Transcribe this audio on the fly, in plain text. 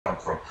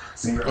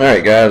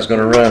Alright guys,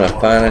 gonna run a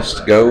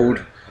finest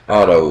gold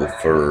auto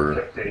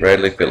for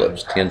Bradley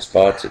Phillips. 10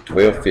 spots at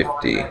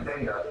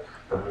 $12.50.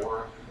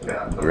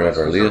 Grab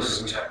our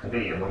list.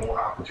 The more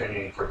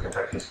opportunity for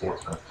Kentucky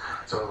sportsmen.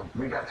 So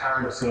we got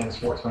tired of seeing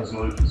sportsmen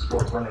in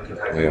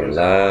Kentucky. We are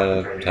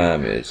live.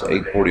 Time is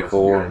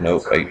 8:44.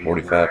 Nope,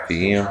 8:45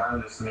 p.m.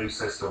 This new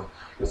system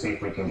to see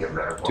if we can get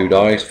better.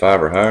 $2,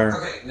 5 or higher.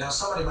 Okay, now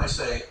somebody might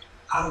say,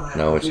 I don't have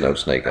No, it's no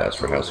snake eyes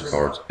for House of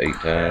Cards. 8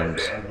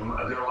 times.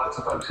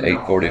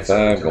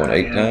 8:45, going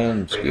 8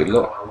 times. Good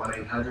luck. Our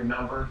 1-800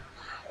 number,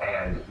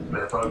 and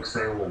the folks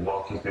there will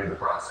walk you through the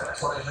process.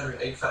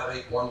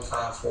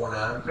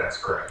 1-800-858-1549. That's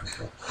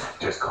correct.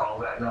 Just call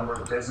that number.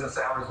 Business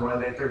hours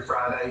Monday through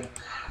Friday,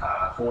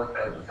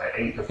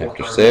 8 to 4.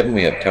 After 7,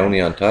 we have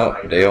Tony on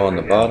top, Dale on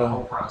the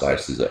bottom.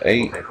 Dice is at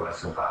 8.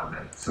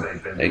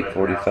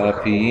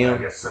 8:45 p.m.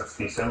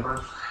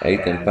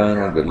 8th and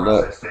final. Good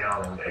luck.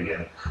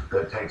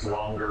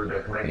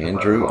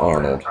 Andrew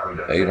Arnold.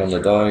 8 on the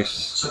dice.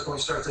 So can we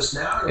start this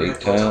now? 8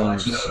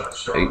 times.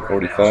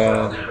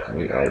 8:45.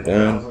 We are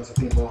done.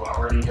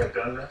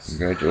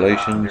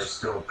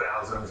 Congratulations.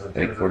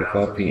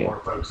 8:45 p.m.